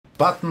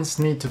Buttons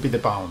need to be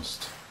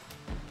debounced.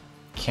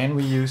 Can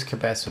we use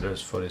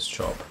capacitors for this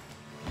job?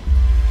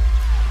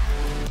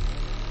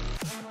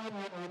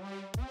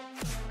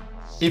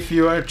 If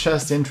you are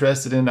just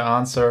interested in the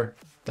answer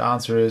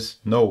is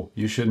no,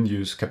 you shouldn't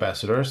use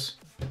capacitors.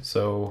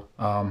 So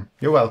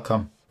you're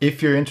welcome.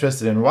 If you're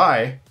interested in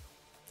why,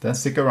 then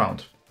stick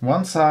around.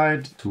 One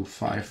side to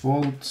 5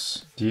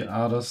 volts, the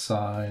other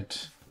side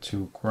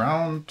to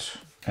ground,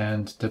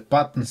 and the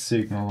button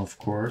signal, of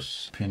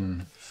course,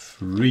 pin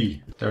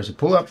 3. There's a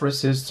pull-up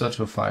resistor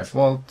to 5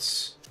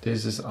 volts.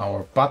 This is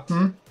our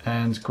button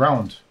and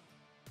ground.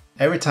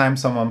 Every time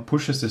someone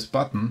pushes this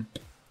button,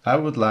 I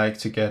would like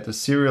to get a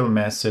serial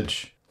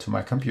message to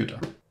my computer.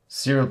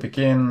 Serial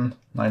begin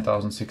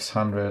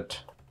 9600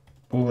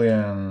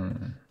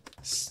 Boolean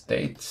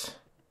state.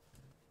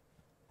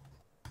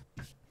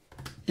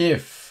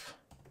 If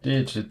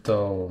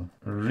digital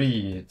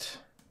read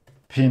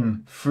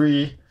pin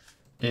 3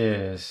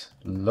 is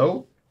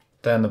low,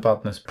 then the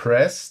button is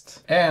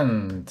pressed,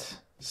 and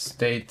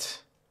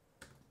state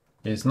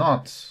is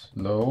not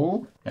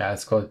low. Yeah,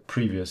 let's call it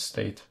previous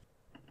state.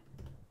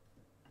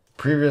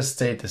 Previous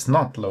state is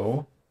not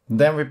low,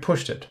 then we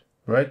pushed it,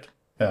 right?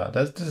 Yeah,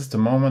 this is the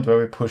moment where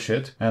we push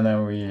it, and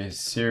then we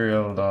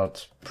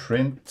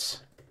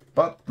serial.print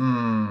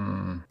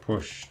button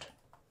pushed,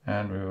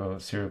 and we will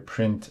serial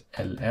print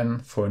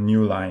ln for a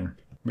new line.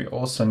 We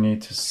also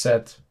need to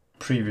set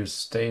previous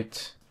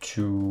state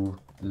to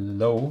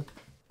low,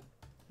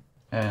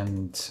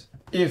 and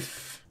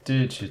if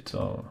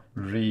digital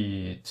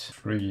read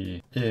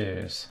 3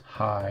 is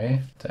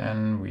high,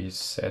 then we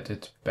set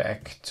it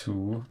back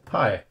to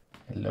high.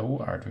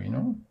 Hello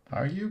Arduino,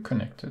 are you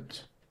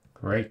connected?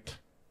 Great.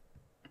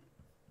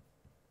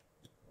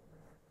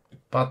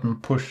 Button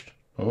pushed.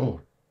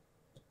 Oh.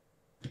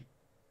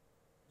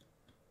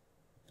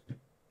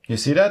 You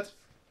see that?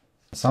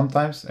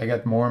 Sometimes I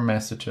get more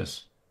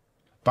messages.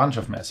 A bunch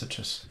of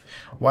messages.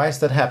 Why is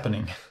that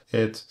happening?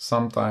 It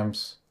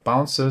sometimes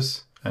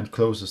bounces and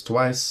closes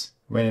twice.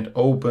 When it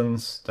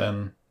opens,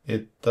 then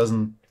it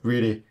doesn't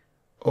really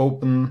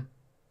open,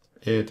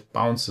 it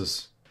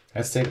bounces.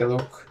 Let's take a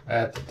look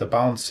at the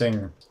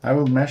bouncing. I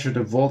will measure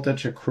the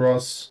voltage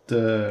across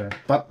the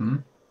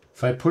button.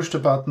 If I push the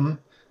button,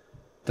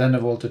 then the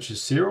voltage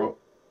is 0.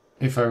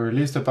 If I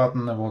release the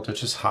button, the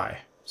voltage is high.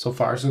 So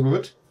far so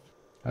good.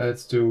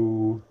 Let's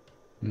do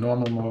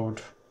normal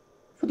mode. I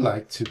would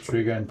like to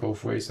trigger in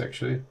both ways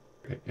actually.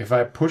 Okay. If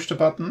I push the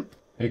button,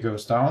 it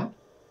goes down.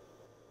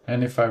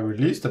 And if I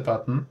release the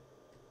button,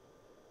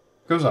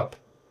 it goes up.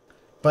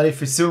 But if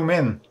we zoom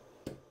in,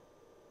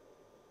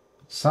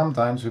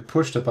 sometimes we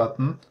push the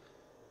button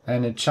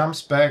and it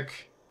jumps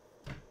back.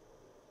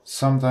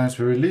 Sometimes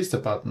we release the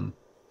button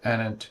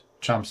and it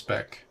jumps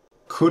back.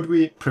 Could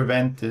we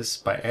prevent this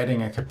by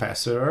adding a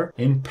capacitor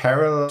in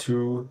parallel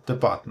to the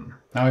button?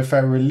 Now if I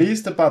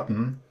release the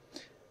button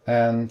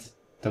and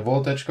the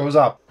voltage goes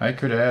up, I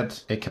could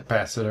add a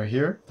capacitor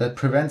here that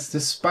prevents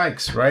these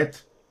spikes,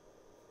 right?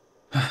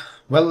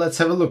 Well, let's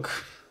have a look.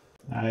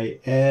 I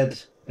add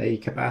a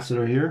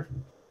capacitor here.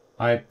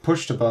 I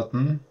push the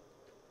button.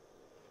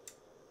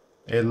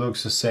 It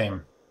looks the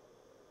same.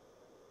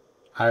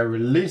 I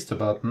release the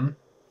button.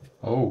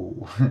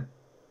 Oh.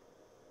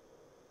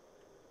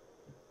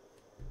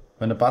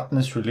 When the button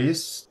is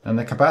released, and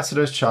the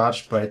capacitor is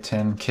charged by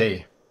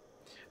 10K.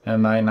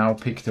 And I now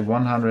pick the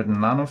 100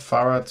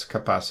 nanofarad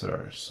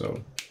capacitor.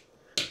 So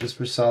this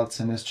results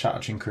in this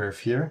charging curve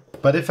here.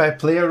 But if I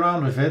play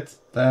around with it,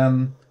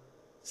 then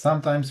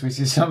sometimes we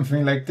see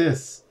something like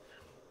this.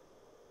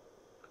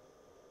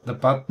 The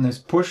button is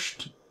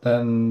pushed,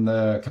 then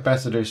the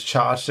capacitor is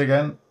charged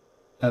again,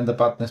 and the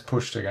button is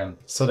pushed again.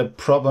 So the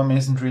problem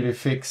isn't really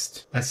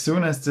fixed. As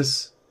soon as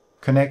this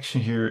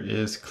connection here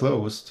is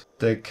closed,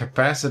 the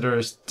capacitor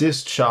is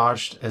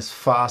discharged as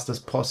fast as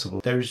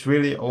possible. There is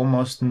really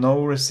almost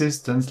no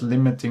resistance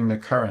limiting the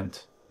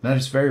current. That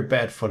is very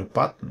bad for the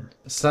button.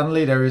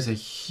 Suddenly there is a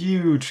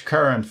huge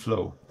current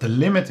flow. The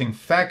limiting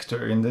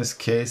factor in this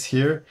case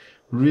here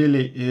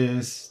really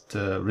is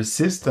the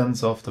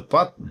resistance of the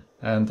button.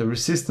 And the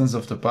resistance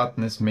of the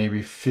button is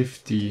maybe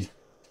 50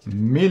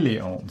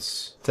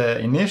 milliohms. The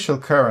initial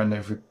current,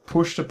 if we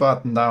push the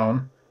button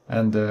down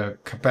and the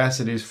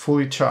capacity is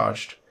fully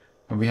charged,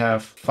 and we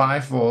have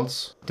 5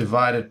 volts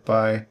divided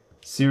by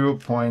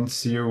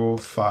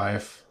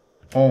 0.05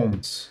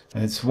 ohms,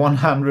 and it's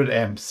 100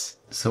 amps.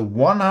 So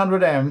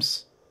 100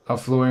 amps are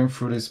flowing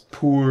through this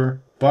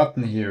poor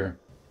button here.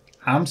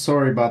 I'm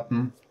sorry,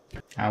 button.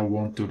 I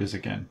won't do this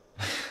again.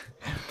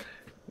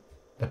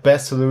 The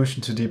best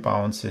solution to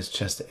debounce is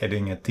just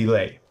adding a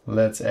delay.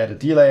 Let's add a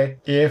delay.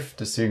 If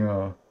the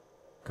signal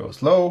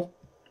goes low,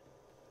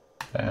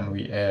 then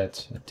we add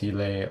a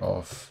delay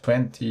of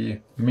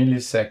 20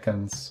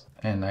 milliseconds.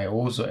 And I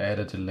also add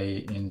a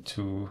delay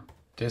into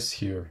this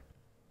here.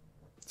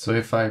 So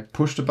if I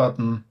push the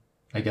button,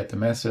 I get the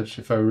message.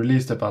 If I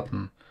release the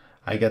button,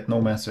 I get no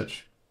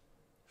message.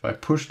 If I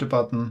push the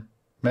button,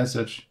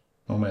 message,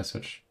 no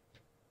message.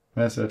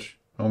 Message,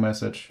 no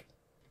message.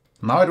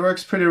 Now it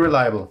works pretty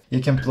reliable.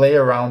 You can play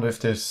around with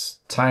this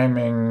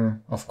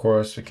timing. Of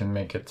course, you can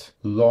make it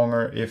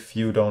longer if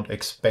you don't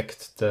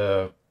expect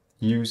the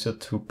user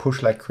to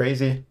push like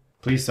crazy.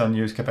 Please don't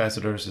use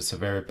capacitors, it's a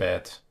very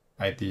bad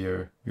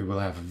idea. You will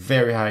have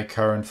very high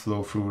current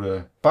flow through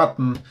the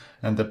button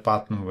and the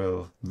button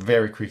will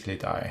very quickly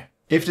die.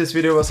 If this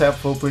video was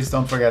helpful, please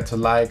don't forget to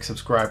like,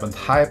 subscribe and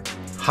hype.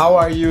 How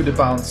are you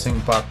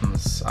debouncing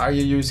buttons? Are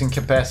you using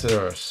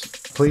capacitors?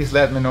 Please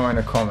let me know in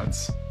the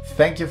comments.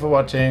 Thank you for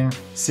watching.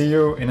 See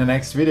you in the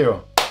next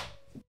video.